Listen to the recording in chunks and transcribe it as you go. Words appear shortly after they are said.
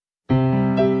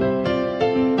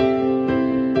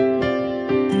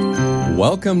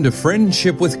Welcome to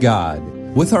Friendship with God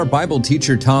with our Bible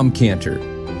teacher Tom Cantor.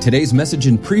 Today's message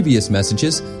and previous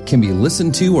messages can be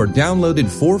listened to or downloaded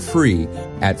for free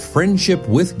at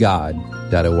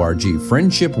friendshipwithgod.org,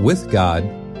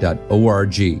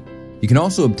 friendshipwithgod.org. You can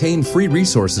also obtain free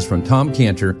resources from Tom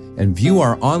Cantor and view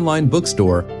our online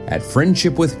bookstore at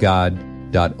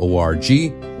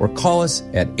friendshipwithgod.org or call us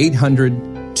at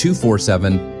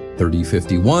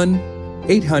 800-247-3051,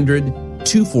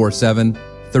 800-247-3051.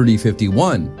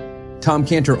 Tom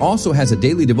Cantor also has a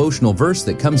daily devotional verse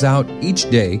that comes out each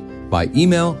day by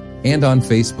email and on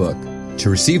Facebook. To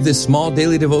receive this small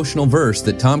daily devotional verse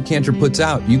that Tom Cantor puts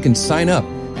out, you can sign up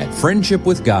at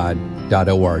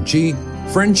friendshipwithgod.org,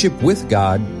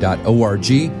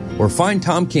 friendshipwithgod.org, or find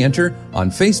Tom Cantor on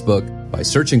Facebook by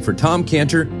searching for Tom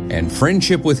Cantor and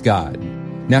Friendship with God.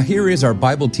 Now here is our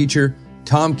Bible teacher,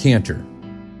 Tom Cantor.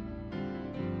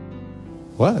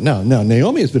 Well, now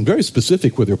Naomi has been very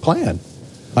specific with her plan.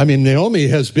 I mean, Naomi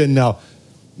has been now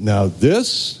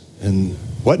this, and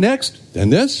what next?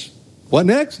 Then this, what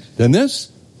next? Then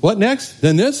this, what next?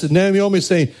 Then this. And Naomi is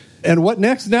saying, and what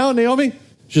next now, Naomi?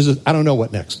 She says, I don't know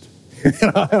what next.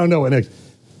 I don't know what next.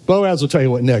 Boaz will tell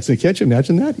you what next. And can't you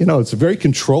imagine that? You know, it's very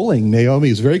controlling. Naomi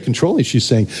is very controlling. She's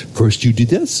saying, first you do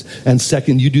this, and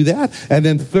second you do that, and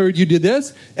then third you do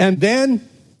this, and then,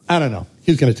 I don't know.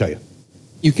 He's going to tell you.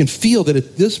 You can feel that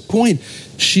at this point,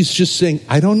 she's just saying,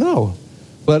 I don't know.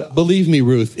 But believe me,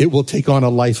 Ruth, it will take on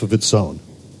a life of its own.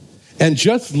 And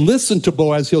just listen to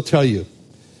Boaz, he'll tell you.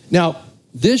 Now,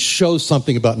 this shows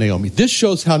something about Naomi. This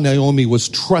shows how Naomi was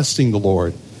trusting the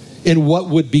Lord in what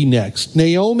would be next.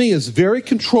 Naomi is very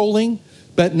controlling,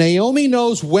 but Naomi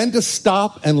knows when to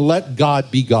stop and let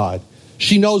God be God.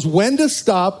 She knows when to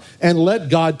stop and let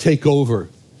God take over.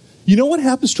 You know what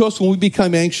happens to us when we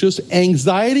become anxious?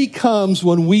 Anxiety comes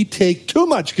when we take too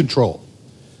much control.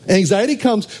 Anxiety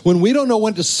comes when we don't know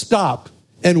when to stop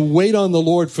and wait on the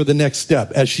Lord for the next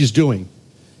step, as she's doing.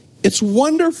 It's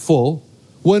wonderful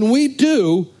when we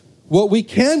do what we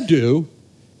can do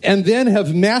and then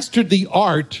have mastered the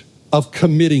art of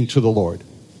committing to the Lord.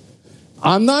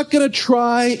 I'm not going to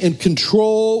try and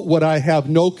control what I have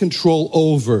no control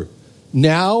over.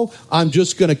 Now, I'm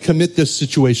just going to commit this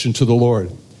situation to the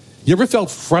Lord. You ever felt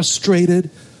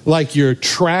frustrated, like you're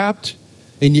trapped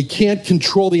and you can't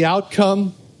control the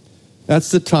outcome? That's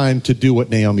the time to do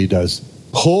what Naomi does.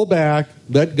 Pull back,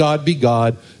 let God be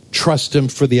God, trust him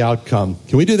for the outcome.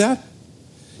 Can we do that?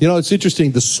 You know, it's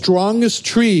interesting. The strongest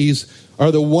trees are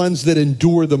the ones that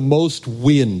endure the most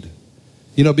wind.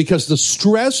 You know, because the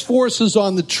stress forces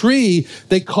on the tree,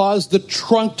 they cause the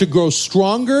trunk to grow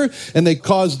stronger and they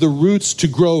cause the roots to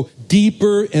grow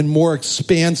deeper and more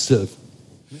expansive.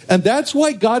 And that's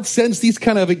why God sends these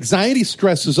kind of anxiety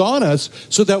stresses on us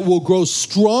so that we'll grow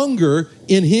stronger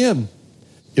in him.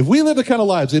 If we live the kind of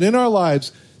lives, and in our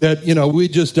lives, that, you know, we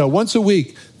just, once a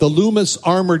week, the Loomis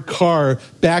armored car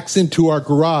backs into our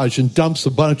garage and dumps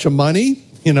a bunch of money,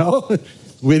 you know,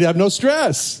 we'd have no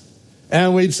stress.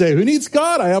 And we'd say, who needs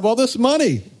God? I have all this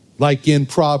money. Like in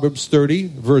Proverbs 30,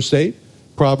 verse 8.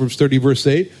 Proverbs 30, verse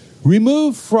 8.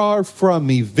 Remove far from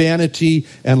me vanity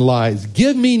and lies.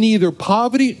 Give me neither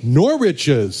poverty nor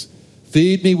riches.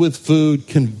 Feed me with food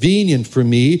convenient for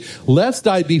me, lest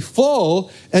I be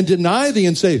full and deny thee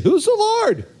and say, who's the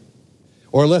Lord?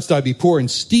 Or lest I be poor and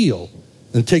steal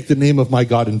and take the name of my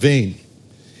God in vain.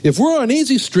 If we're on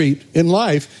easy street in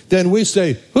life, then we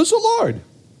say, who's the Lord?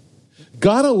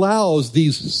 God allows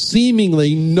these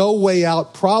seemingly no way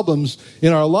out problems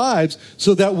in our lives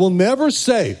so that we'll never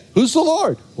say, who's the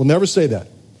Lord? We'll never say that.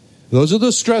 Those are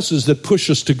the stresses that push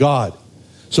us to God.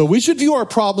 So we should view our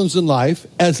problems in life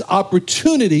as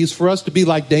opportunities for us to be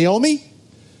like Naomi.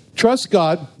 Trust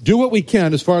God, do what we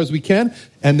can as far as we can,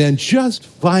 and then just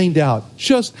find out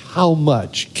just how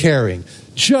much caring,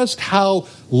 just how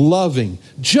loving,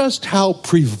 just how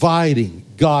providing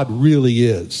God really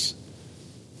is.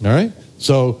 All right?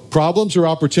 So problems or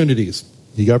opportunities?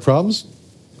 You got problems?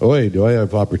 Oh, wait, do I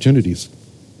have opportunities?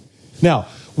 Now,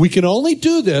 we can only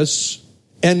do this,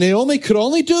 and Naomi could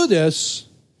only do this,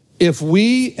 if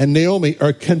we and Naomi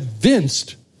are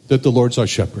convinced that the Lord's our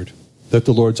shepherd, that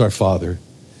the Lord's our father.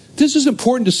 This is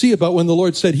important to see about when the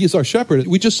Lord said he's our shepherd.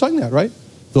 We just sung that, right?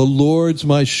 The Lord's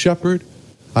my shepherd,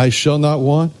 I shall not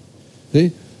want.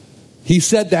 See? He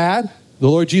said that. The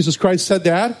Lord Jesus Christ said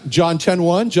that. John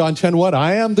 10:1, John 10:1,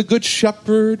 I am the good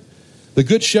shepherd. The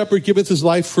good shepherd giveth his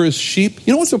life for his sheep.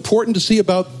 You know what's important to see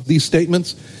about these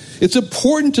statements? It's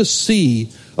important to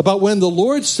see about when the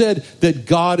Lord said that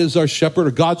God is our shepherd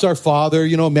or God's our father.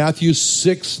 You know, Matthew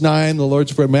 6:9, the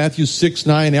Lord's Prayer, Matthew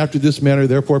 6:9, after this manner,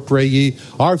 therefore pray ye,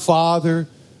 our Father,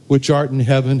 which art in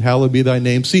heaven, hallowed be thy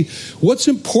name. See, what's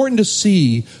important to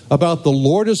see about the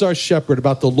Lord as our shepherd,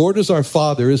 about the Lord as our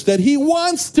father, is that he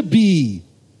wants to be.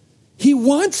 He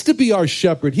wants to be our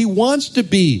shepherd. He wants to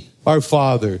be our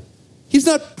father. He's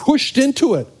not pushed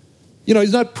into it.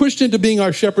 He's not pushed into being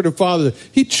our shepherd and father.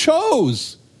 He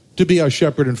chose to be our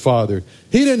shepherd and father.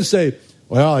 He didn't say,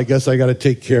 well, I guess I got to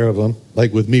take care of him,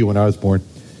 like with me when I was born.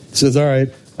 He says, all right,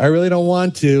 I really don't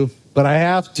want to, but I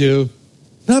have to.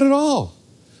 Not at all.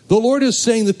 The Lord is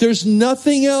saying that there's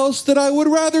nothing else that I would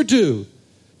rather do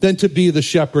than to be the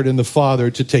shepherd and the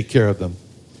father to take care of them.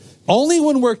 Only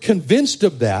when we're convinced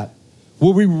of that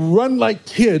will we run like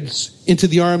kids into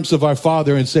the arms of our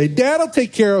father and say, Dad will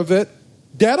take care of it.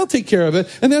 Dad will take care of it.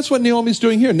 And that's what Naomi's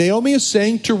doing here. Naomi is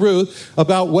saying to Ruth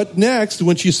about what next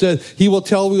when she said, he will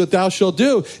tell me what thou shalt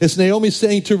do. It's Naomi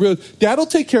saying to Ruth, Dad will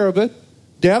take care of it.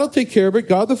 Dad will take care of it.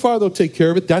 God the Father will take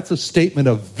care of it. That's a statement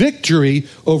of victory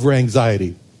over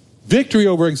anxiety. Victory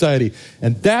over anxiety.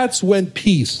 And that's when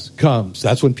peace comes.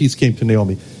 That's when peace came to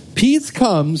Naomi. Peace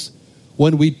comes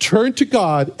when we turn to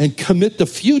God and commit the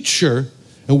future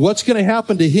and what's going to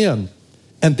happen to him.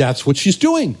 And that's what she's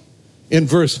doing in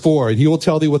verse 4. And he will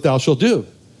tell thee what thou shalt do.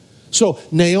 So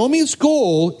Naomi's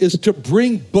goal is to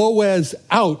bring Boaz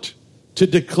out to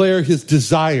declare his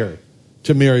desire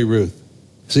to marry Ruth.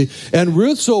 See, and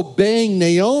Ruth's obeying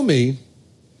Naomi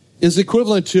is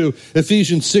equivalent to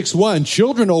Ephesians 6:1.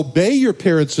 Children, obey your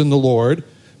parents in the Lord,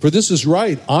 for this is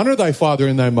right. Honor thy father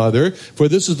and thy mother, for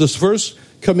this is the first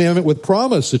commandment with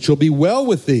promise, that you'll be well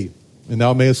with thee, and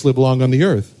thou mayest live long on the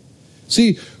earth.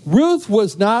 See, Ruth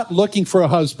was not looking for a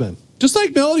husband. Just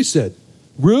like Melody said,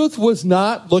 Ruth was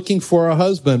not looking for a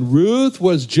husband. Ruth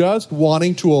was just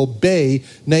wanting to obey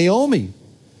Naomi.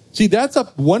 See, that's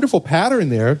a wonderful pattern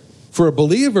there for a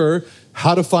believer,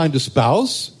 how to find a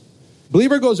spouse.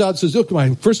 Believer goes out and says, look,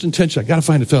 my first intention, I got to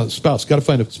find a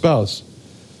spouse.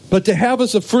 But to have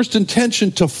as a first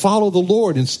intention to follow the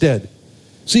Lord instead.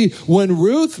 See, when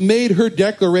Ruth made her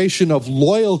declaration of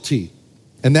loyalty,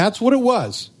 and that's what it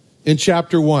was in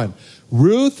chapter 1.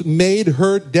 Ruth made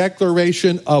her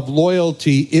declaration of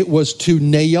loyalty. It was to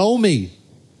Naomi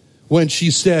when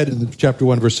she said in chapter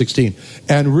 1, verse 16,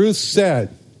 and Ruth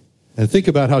said, and think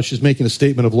about how she's making a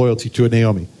statement of loyalty to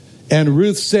Naomi. And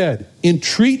Ruth said,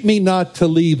 entreat me not to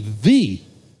leave thee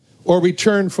or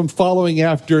return from following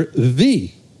after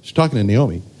thee. She's talking to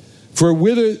Naomi. For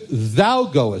whither thou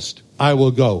goest, I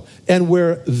will go. And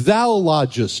where thou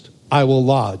lodgest, I will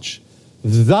lodge.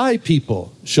 Thy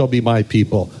people shall be my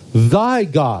people. Thy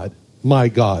God, my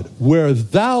God. Where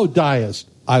thou diest,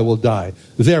 I will die.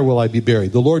 There will I be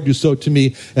buried. The Lord do so to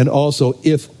me, and also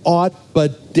if aught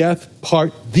but death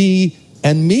part thee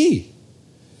and me.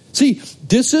 See,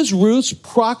 this is Ruth's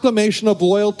proclamation of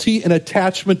loyalty and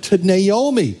attachment to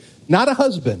Naomi. Not a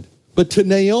husband, but to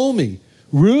Naomi.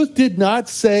 Ruth did not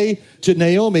say to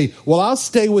Naomi, well, I'll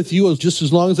stay with you just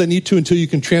as long as I need to until you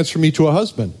can transfer me to a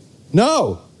husband.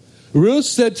 No. Ruth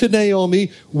said to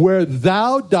Naomi, where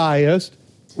thou diest,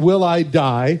 will I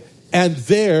die, and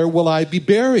there will I be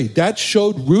buried. That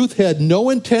showed Ruth had no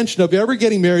intention of ever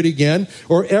getting married again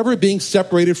or ever being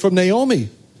separated from Naomi.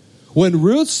 When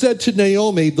Ruth said to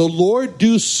Naomi, the Lord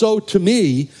do so to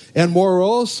me, and more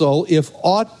also, if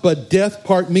aught but death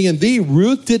part me and thee,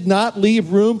 Ruth did not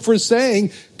leave room for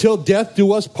saying, till death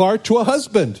do us part to a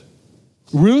husband.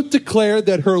 Ruth declared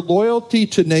that her loyalty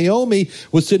to Naomi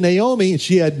was to Naomi, and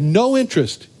she had no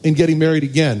interest in getting married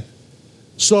again.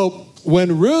 So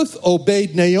when Ruth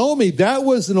obeyed Naomi, that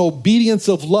was an obedience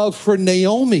of love for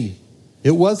Naomi.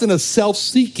 It wasn't a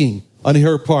self-seeking on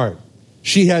her part.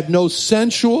 She had no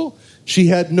sensual, she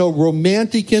had no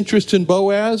romantic interest in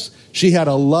Boaz. She had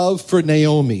a love for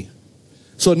Naomi.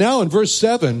 So now in verse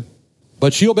 7,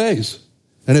 but she obeys.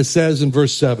 And it says in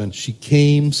verse 7, she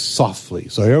came softly.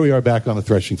 So here we are back on the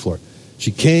threshing floor.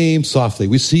 She came softly.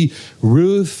 We see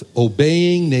Ruth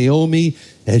obeying Naomi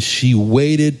as she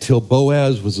waited till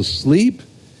Boaz was asleep.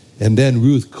 And then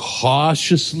Ruth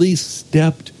cautiously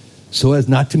stepped so as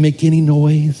not to make any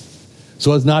noise,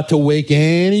 so as not to wake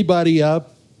anybody up,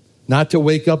 not to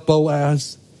wake up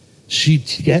Boaz. She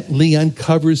gently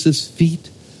uncovers his feet,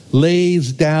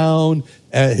 lays down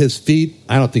at his feet.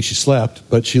 I don't think she slept,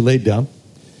 but she laid down.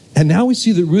 And now we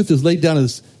see that Ruth has laid down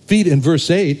his feet in verse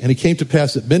 8, and it came to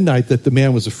pass at midnight that the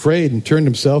man was afraid and turned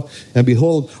himself, and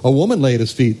behold, a woman lay at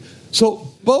his feet.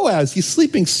 So Boaz, he's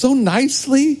sleeping so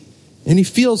nicely, and he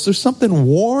feels there's something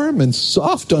warm and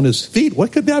soft on his feet.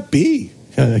 What could that be?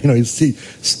 He's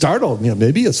startled.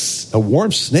 Maybe a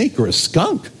warm snake or a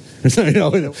skunk.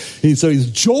 So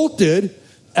he's jolted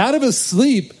out of his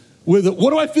sleep with, what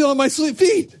do I feel on my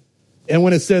feet? And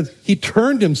when it says he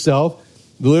turned himself,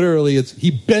 Literally,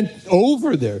 he bent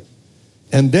over there.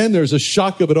 And then there's a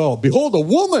shock of it all. Behold, a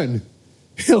woman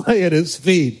lay at his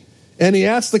feet. And he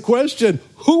asked the question,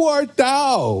 who art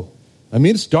thou? I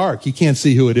mean, it's dark. He can't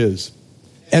see who it is.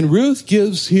 And Ruth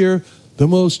gives here the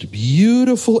most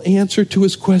beautiful answer to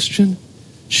his question.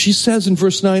 She says in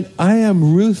verse 9, I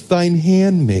am Ruth, thine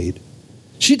handmaid.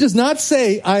 She does not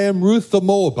say, I am Ruth the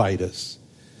Moabitess.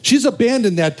 She's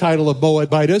abandoned that title of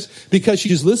Moabitess because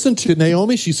she's listened to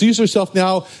Naomi. She sees herself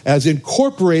now as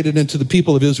incorporated into the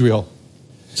people of Israel.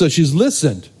 So she's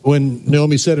listened when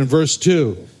Naomi said in verse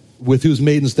 2, with whose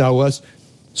maidens thou wast.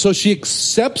 So she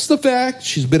accepts the fact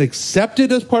she's been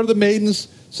accepted as part of the maidens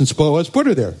since Boaz put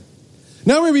her there.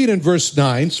 Now we read in verse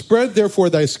 9, spread therefore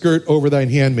thy skirt over thine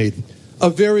handmaiden. A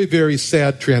very, very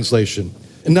sad translation,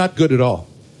 and not good at all.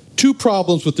 Two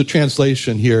problems with the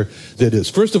translation here that is.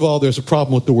 First of all, there's a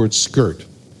problem with the word skirt.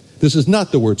 This is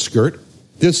not the word skirt.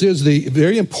 This is the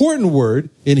very important word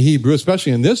in Hebrew,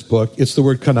 especially in this book. It's the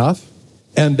word kanaf.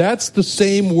 And that's the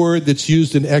same word that's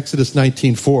used in Exodus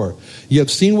 19:4. You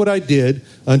have seen what I did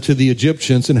unto the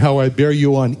Egyptians and how I bear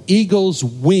you on eagle's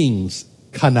wings,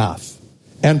 kanaf,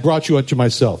 and brought you unto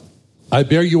myself. I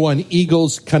bear you on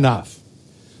eagle's kanaf.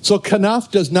 So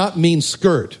kanaf does not mean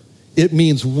skirt. It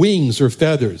means wings or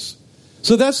feathers.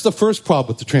 So that's the first problem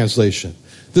with the translation.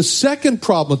 The second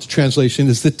problem with the translation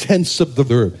is the tense of the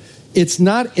verb. It's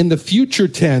not in the future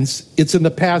tense. It's in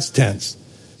the past tense.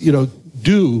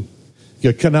 Do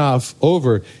your kanaf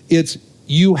over. It's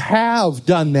you have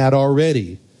done that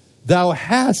already. Thou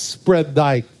hast spread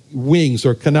thy wings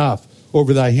or kanaf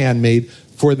over thy handmaid,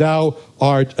 for thou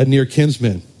art a near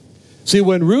kinsman. See,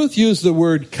 when Ruth used the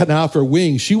word kanaf or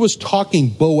wing, she was talking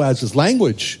Boaz's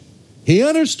language. He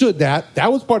understood that.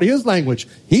 That was part of his language.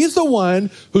 He's the one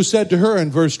who said to her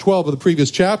in verse 12 of the previous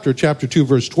chapter, chapter 2,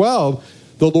 verse 12,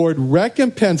 the Lord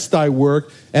recompense thy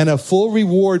work, and a full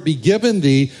reward be given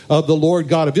thee of the Lord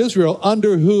God of Israel,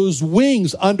 under whose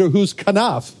wings, under whose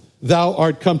kanaf thou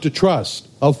art come to trust.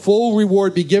 A full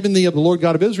reward be given thee of the Lord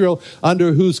God of Israel,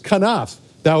 under whose kanaf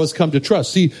thou hast come to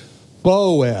trust. See,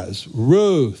 Boaz,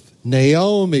 Ruth,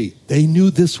 Naomi, they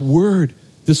knew this word.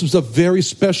 This was a very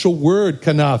special word,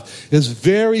 kanaf. It's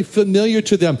very familiar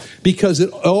to them because it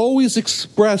always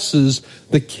expresses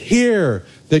the care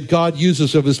that God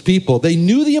uses of his people. They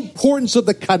knew the importance of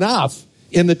the kanaf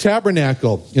in the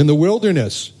tabernacle, in the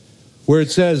wilderness, where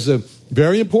it says,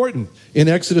 very important, in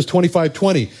Exodus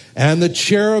 25:20, and the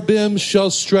cherubim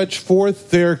shall stretch forth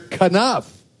their kanaf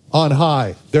on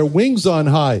high, their wings on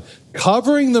high,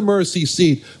 covering the mercy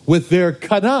seat with their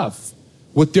kanaf,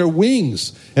 with their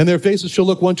wings, and their faces shall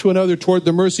look one to another toward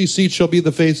the mercy seat shall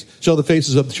the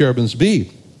faces of the cherubims be.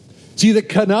 See, the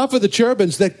kanaf of the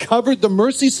cherubims that covered the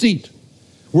mercy seat,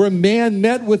 where man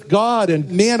met with God and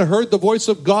man heard the voice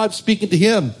of God speaking to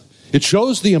him. It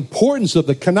shows the importance of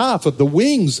the kanaf, of the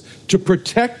wings, to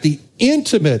protect the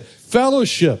intimate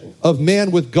fellowship of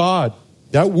man with God.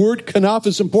 That word kanaf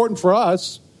is important for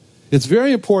us. It's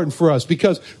very important for us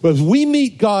because as we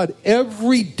meet God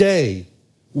every day,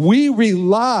 we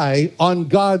rely on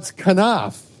God's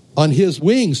kanaf, on his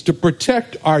wings, to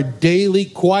protect our daily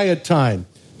quiet time.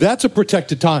 That's a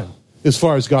protected time as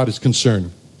far as God is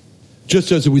concerned.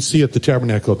 Just as we see at the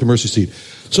tabernacle, at the mercy seat.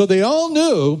 So they all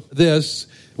knew this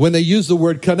when they used the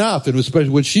word kanaf, and especially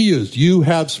what she used. You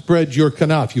have spread your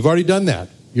kanaf. You've already done that.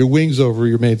 Your wings over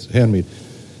your maid's handmaid.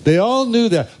 They all knew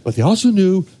that, but they also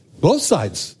knew both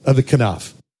sides of the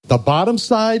kanaf. The bottom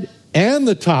side and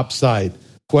the top side.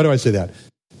 Why do I say that?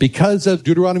 Because of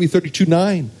Deuteronomy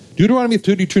 32:9. Deuteronomy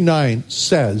 32:9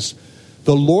 says,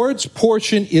 the Lord's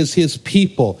portion is his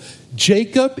people.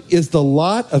 Jacob is the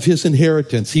lot of his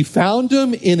inheritance. He found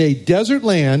him in a desert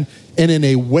land and in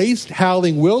a waste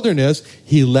howling wilderness.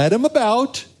 He led him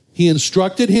about. He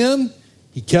instructed him.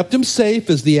 He kept him safe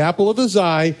as the apple of his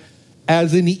eye.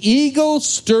 As an eagle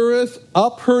stirreth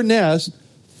up her nest,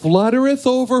 fluttereth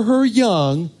over her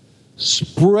young,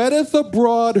 spreadeth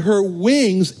abroad her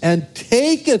wings, and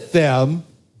taketh them,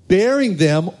 bearing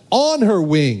them on her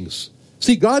wings.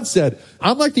 See, God said,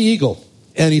 I'm like the eagle.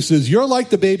 And he says, you're like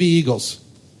the baby eagles.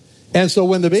 And so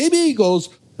when the baby eagles,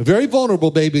 the very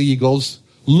vulnerable baby eagles,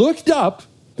 looked up,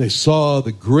 they saw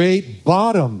the great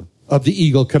bottom of the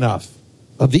eagle kanaf,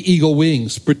 of the eagle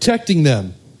wings, protecting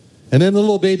them. And then the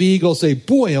little baby eagles say,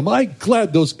 boy, am I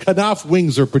glad those kanaf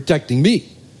wings are protecting me.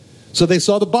 So they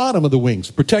saw the bottom of the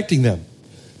wings, protecting them.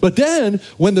 But then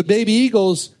when the baby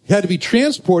eagles had to be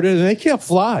transported and they can't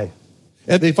fly,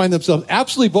 and they find themselves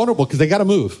absolutely vulnerable because they got to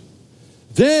move,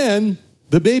 then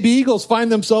the baby eagles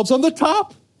find themselves on the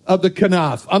top of the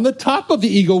kanaf, on the top of the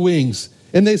eagle wings.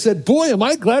 And they said, boy, am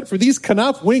I glad for these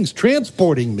kanaf wings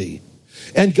transporting me.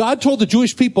 And God told the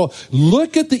Jewish people,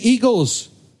 look at the eagles.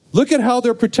 Look at how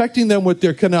they're protecting them with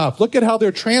their kanaf. Look at how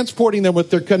they're transporting them with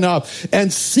their kanaf.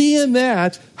 And see in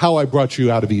that how I brought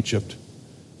you out of Egypt.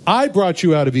 I brought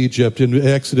you out of Egypt in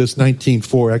Exodus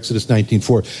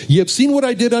 19:4. Ye have seen what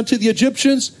I did unto the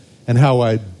Egyptians, and how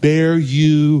I bear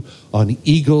you on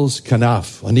eagle's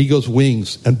kanaf, on eagle's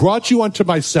wings, and brought you unto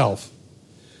myself.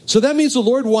 So that means the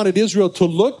Lord wanted Israel to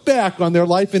look back on their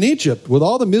life in Egypt with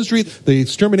all the misery, the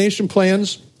extermination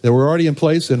plans that were already in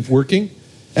place and working,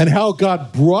 and how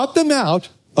God brought them out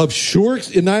of sure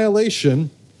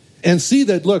annihilation, and see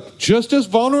that, look, just as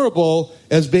vulnerable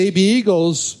as baby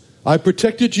eagles, I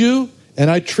protected you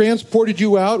and I transported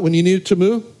you out when you needed to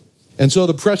move. And so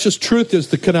the precious truth is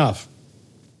the kanaf.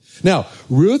 Now,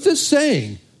 Ruth is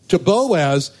saying to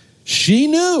Boaz, she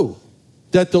knew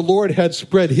that the Lord had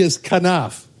spread his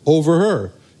kanaf over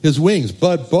her, his wings.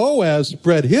 But Boaz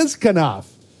spread his kanaf,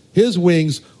 his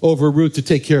wings, over Ruth to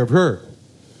take care of her.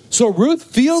 So Ruth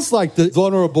feels like the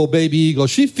vulnerable baby eagle.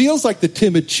 She feels like the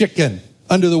timid chicken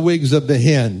under the wings of the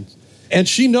hen. And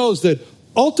she knows that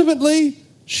ultimately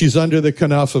she's under the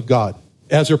kanaf of God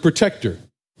as her protector.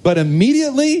 But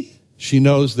immediately she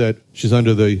knows that she's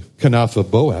under the kanaf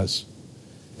of Boaz.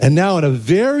 And now in a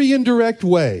very indirect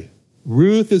way,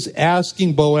 Ruth is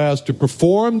asking Boaz to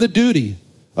perform the duty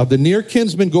of the near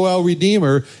kinsman Goel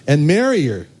Redeemer and marry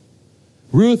her.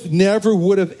 Ruth never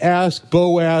would have asked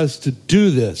Boaz to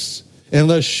do this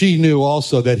unless she knew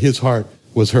also that his heart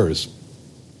was hers.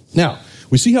 Now,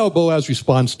 we see how Boaz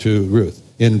responds to Ruth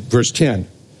in verse 10.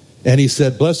 And he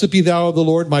said, Blessed be thou of the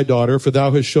Lord, my daughter, for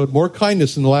thou hast showed more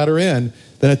kindness in the latter end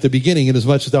than at the beginning,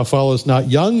 inasmuch as thou followest not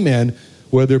young men,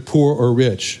 whether poor or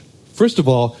rich. First of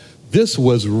all, this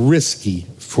was risky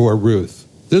for Ruth.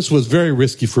 This was very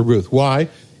risky for Ruth. Why?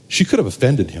 She could have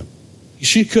offended him.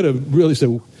 She could have really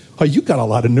said, oh, you got a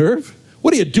lot of nerve.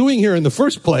 What are you doing here in the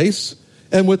first place?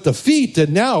 And with the feet,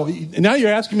 and now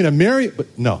you're asking me to marry?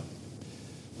 But no.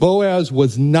 Boaz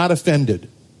was not offended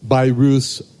by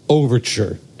Ruth's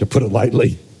overture, to put it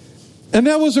lightly. And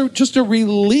that was just a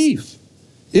relief.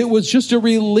 It was just a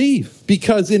relief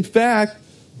because, in fact,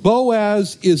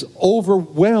 Boaz is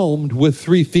overwhelmed with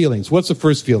three feelings. What's the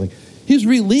first feeling? He's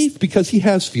relieved because he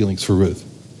has feelings for Ruth.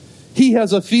 He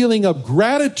has a feeling of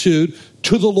gratitude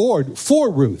to the Lord for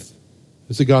Ruth.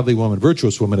 It's a godly woman,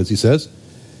 virtuous woman, as he says.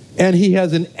 And he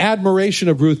has an admiration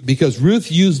of Ruth because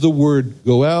Ruth used the word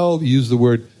Goel, used the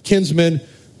word kinsman.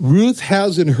 Ruth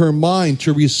has in her mind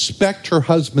to respect her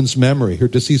husband's memory, her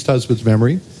deceased husband's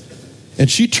memory. And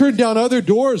she turned down other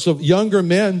doors of younger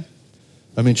men.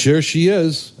 I mean, here she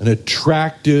is, an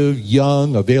attractive,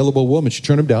 young, available woman. She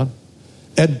turned him down.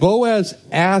 And Boaz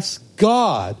asked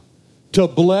God to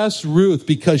bless Ruth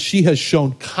because she has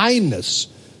shown kindness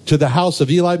to the house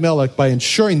of Elimelech by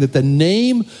ensuring that the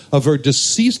name of her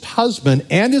deceased husband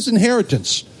and his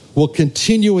inheritance will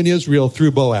continue in Israel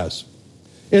through Boaz.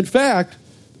 In fact,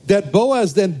 that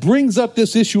Boaz then brings up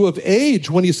this issue of age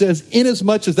when he says,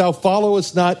 inasmuch as thou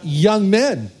followest not young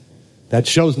men. That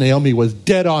shows Naomi was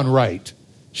dead on right.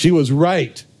 She was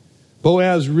right.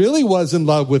 Boaz really was in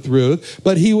love with Ruth,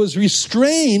 but he was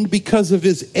restrained because of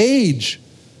his age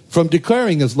from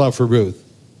declaring his love for Ruth.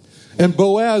 And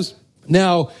Boaz,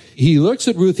 now, he looks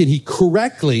at Ruth and he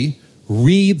correctly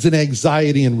reads an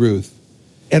anxiety in Ruth.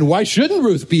 And why shouldn't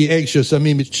Ruth be anxious? I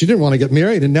mean, she didn't want to get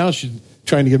married, and now she's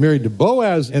trying to get married to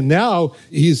Boaz, and now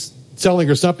he's telling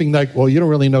her something like, well, you don't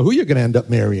really know who you're going to end up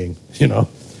marrying, you know.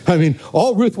 I mean,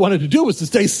 all Ruth wanted to do was to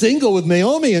stay single with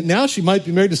Naomi, and now she might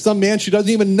be married to some man she doesn't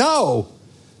even know.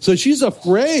 So she's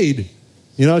afraid.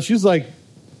 You know, she's like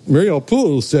Muriel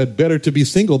Poole said, better to be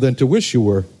single than to wish you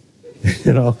were.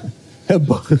 You know. And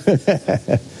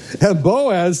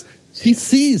Boaz,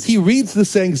 he reads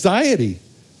this anxiety.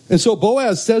 And so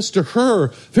Boaz says to her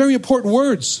very important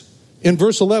words in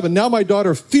verse 11, now my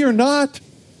daughter, fear not.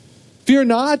 Fear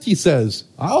not, he says.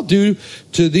 I'll do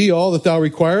to thee all that thou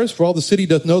requirest, for all the city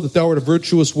doth know that thou art a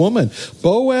virtuous woman.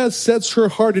 Boaz sets her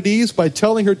heart at ease by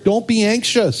telling her, don't be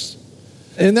anxious.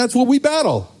 And that's what we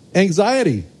battle,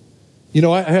 anxiety. You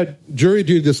know, I had jury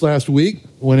duty this last week,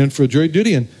 went in for jury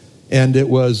duty, and it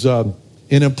was an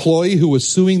employee who was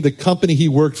suing the company he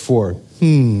worked for.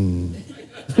 I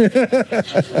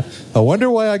wonder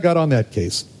why I got on that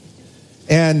case.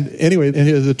 And anyway, and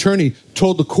his attorney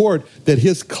told the court that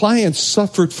his client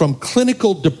suffered from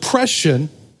clinical depression,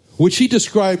 which he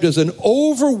described as an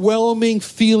overwhelming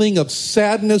feeling of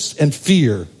sadness and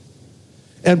fear.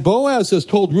 And Boaz has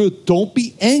told Ruth, don't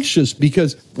be anxious,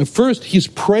 because first he's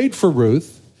prayed for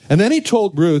Ruth, and then he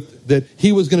told Ruth that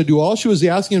he was going to do all she was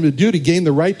asking him to do to gain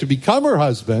the right to become her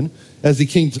husband as the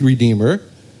king's redeemer.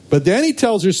 But then he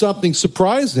tells her something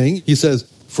surprising. He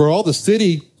says, for all the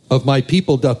city of my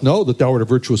people doth know that thou art a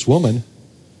virtuous woman.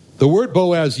 The word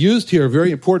Boaz used here,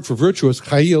 very important for virtuous,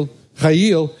 chayil,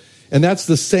 and that's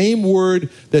the same word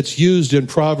that's used in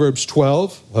Proverbs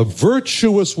 12, a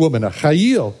virtuous woman, a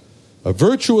chayil. A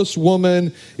virtuous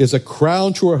woman is a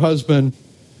crown to her husband,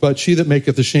 but she that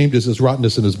maketh ashamed is his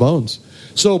rottenness in his bones.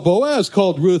 So Boaz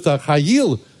called Ruth a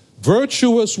chayil,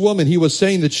 virtuous woman. He was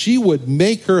saying that she would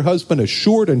make her husband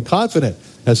assured and confident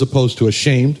as opposed to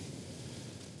ashamed.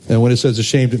 And when it says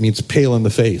ashamed, it means pale in the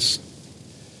face.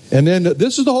 And then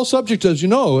this is the whole subject, as you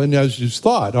know, and as you've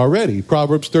thought already.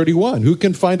 Proverbs 31. Who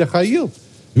can find a chayil?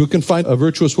 Who can find a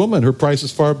virtuous woman? Her price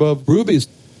is far above rubies.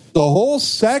 The whole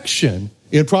section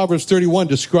in Proverbs 31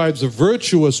 describes a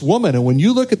virtuous woman. And when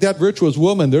you look at that virtuous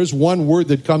woman, there's one word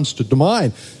that comes to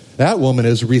mind. That woman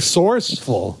is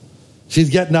resourceful. She's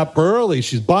getting up early.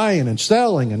 She's buying and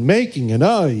selling and making and,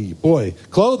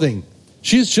 clothing.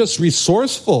 She's just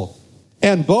resourceful.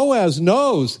 And Boaz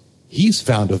knows he's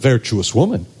found a virtuous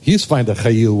woman. He's found a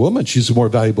chayil woman. She's more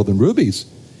valuable than rubies.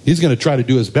 He's going to try to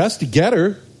do his best to get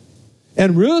her.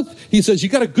 And Ruth, he says, you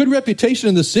got a good reputation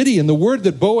in the city. And the word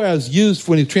that Boaz used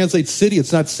when he translates city,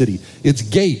 it's not city, it's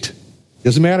gate.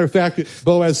 As a matter of fact,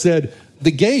 Boaz said,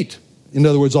 the gate. In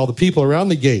other words, all the people around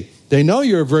the gate. They know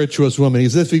you're a virtuous woman.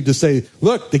 He's listening to say,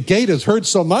 look, the gate has heard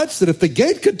so much that if the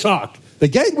gate could talk, the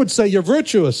gate would say you're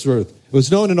virtuous, Ruth. It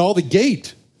was known in all the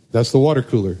gate. That's the water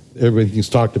cooler. Everything's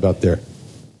talked about there.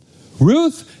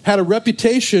 Ruth had a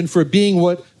reputation for being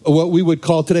what we would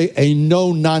call today a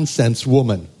no-nonsense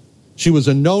woman. She was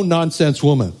a no-nonsense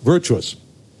woman, virtuous.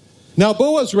 Now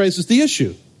Boaz raises the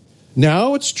issue.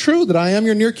 Now it's true that I am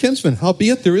your near kinsman,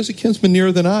 howbeit there is a kinsman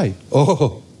nearer than I.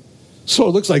 Oh, so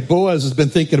it looks like Boaz has been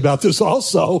thinking about this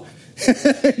also.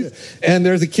 And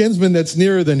there's a kinsman that's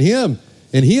nearer than him,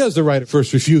 and he has the right of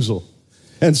first refusal.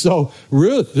 And so,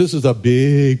 Ruth, this is a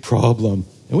big problem.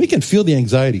 And we can feel the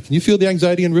anxiety. Can you feel the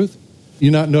anxiety in Ruth?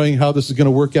 You're not knowing how this is going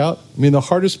to work out? I mean, the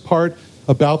hardest part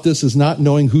about this is not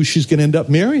knowing who she's going to end up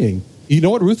marrying. You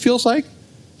know what Ruth feels like?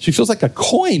 She feels like a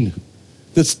coin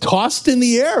that's tossed in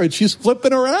the air, and she's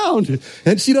flipping around.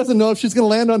 And she doesn't know if she's going to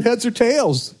land on heads or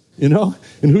tails, and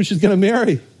who she's going to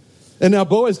marry. And now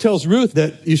Boaz tells Ruth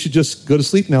that you should just go to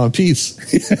sleep now in peace.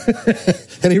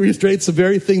 And he reiterates the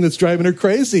very thing that's driving her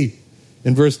crazy.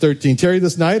 In verse 13, tarry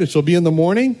this night, it shall be in the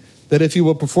morning, that if he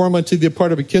will perform unto thee a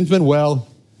part of a kinsman, well,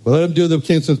 let him do the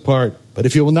kinsman's part. But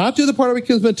if he will not do the part of a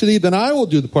kinsman to thee, then I will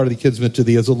do the part of the kinsman to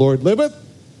thee. As the Lord liveth,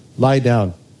 lie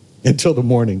down until the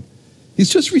morning. He's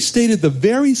just restated the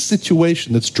very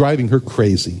situation that's driving her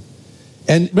crazy.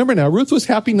 And remember now, Ruth was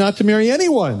happy not to marry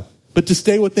anyone, but to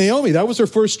stay with Naomi. That was her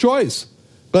first choice.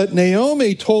 But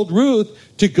Naomi told Ruth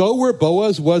to go where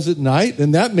Boaz was at night,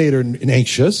 and that made her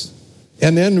anxious.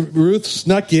 And then Ruth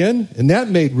snuck in, and that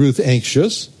made Ruth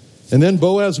anxious. And then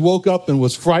Boaz woke up and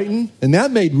was frightened, and that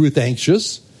made Ruth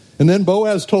anxious. And then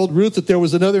Boaz told Ruth that there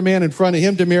was another man in front of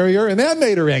him to marry her, and that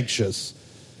made her anxious.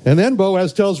 And then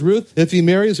Boaz tells Ruth if he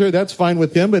marries her, that's fine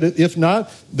with him, but if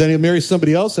not, then he'll marry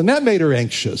somebody else, and that made her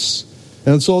anxious.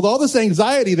 And so with all this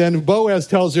anxiety, then Boaz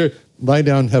tells her, lie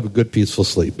down and have a good, peaceful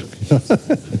sleep.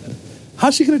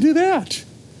 How's she going to do that?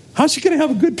 How's she going to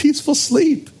have a good, peaceful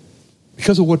sleep?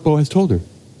 Because of what Boaz told her.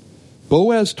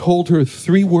 Boaz told her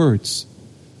 3 words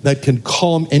that can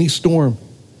calm any storm.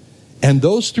 And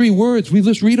those 3 words, we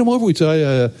just read them over. We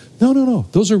say, no.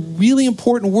 Those are really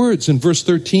important words. In verse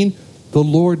 13, the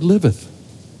Lord liveth.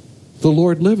 The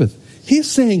Lord liveth. He's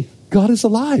saying, God is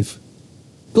alive.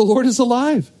 The Lord is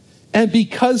alive. And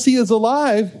because he is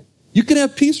alive, you can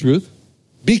have peace, Ruth.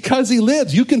 Because he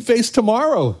lives, you can face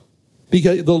tomorrow.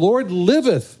 Because the Lord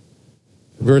liveth.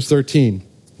 Verse 13.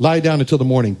 Lie down until the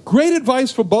morning. Great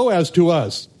advice for Boaz to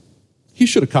us. He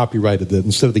should have copyrighted it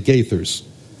instead of the Gaithers.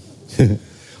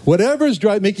 Whatever's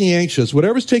making you anxious,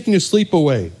 whatever's taking your sleep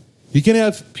away, you can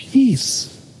have peace.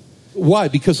 Why?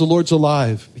 Because the Lord's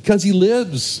alive. Because he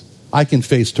lives, I can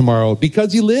face tomorrow.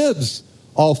 Because he lives,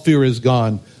 all fear is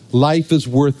gone. Life is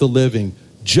worth the living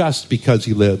just because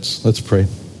he lives. Let's pray.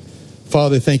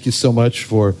 Father, thank you so much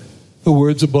for the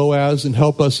words of Boaz, and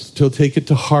help us to take it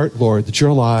to heart, Lord, that you're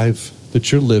alive,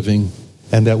 that you're living,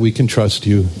 and that we can trust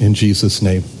you. In Jesus'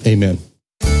 name, amen.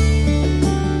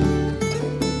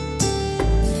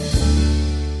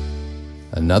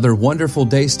 Another wonderful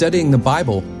day studying the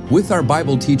Bible with our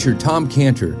Bible teacher, Tom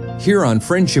Cantor, here on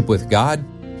Friendship with God.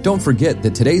 Don't forget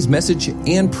that today's message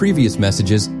and previous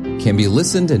messages can be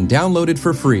listened and downloaded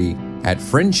for free at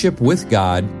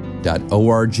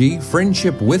friendshipwithgod.org,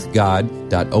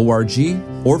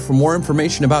 friendshipwithgod.org, or for more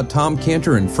information about Tom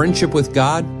Cantor and Friendship with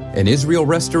God and Israel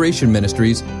Restoration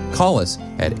Ministries, call us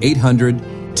at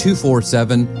 800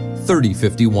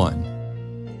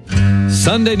 1-800-247-3051.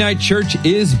 Sunday Night Church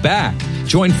is back.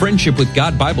 Join Friendship with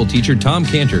God Bible teacher Tom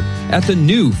Cantor at the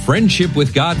new Friendship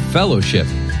with God Fellowship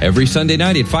every Sunday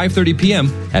night at 5:30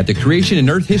 p.m. at the Creation and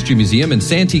Earth History Museum in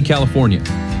Santee, California.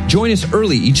 Join us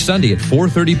early each Sunday at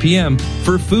 4:30 p.m.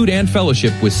 for food and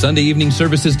fellowship with Sunday evening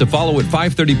services to follow at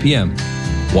 5:30 p.m.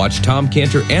 Watch Tom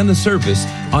Cantor and the service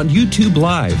on YouTube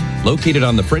Live, located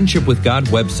on the Friendship with God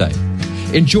website.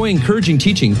 Enjoy encouraging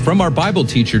teaching from our Bible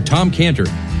teacher, Tom Cantor,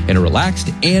 in a relaxed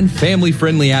and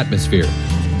family-friendly atmosphere.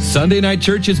 Sunday Night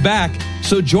Church is back,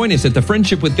 so join us at the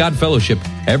Friendship with God Fellowship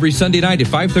every Sunday night at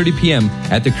 5:30 p.m.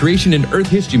 at the Creation and Earth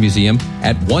History Museum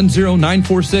at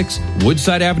 10946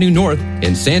 Woodside Avenue North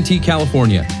in Santee,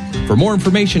 California. For more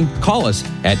information, call us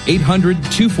at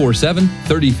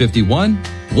 800-247-3051,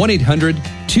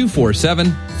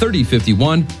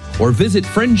 1-800-247-3051, or visit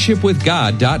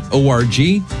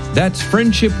friendshipwithgod.org. That's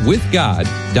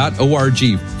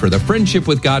friendshipwithgod.org for the Friendship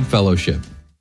with God Fellowship.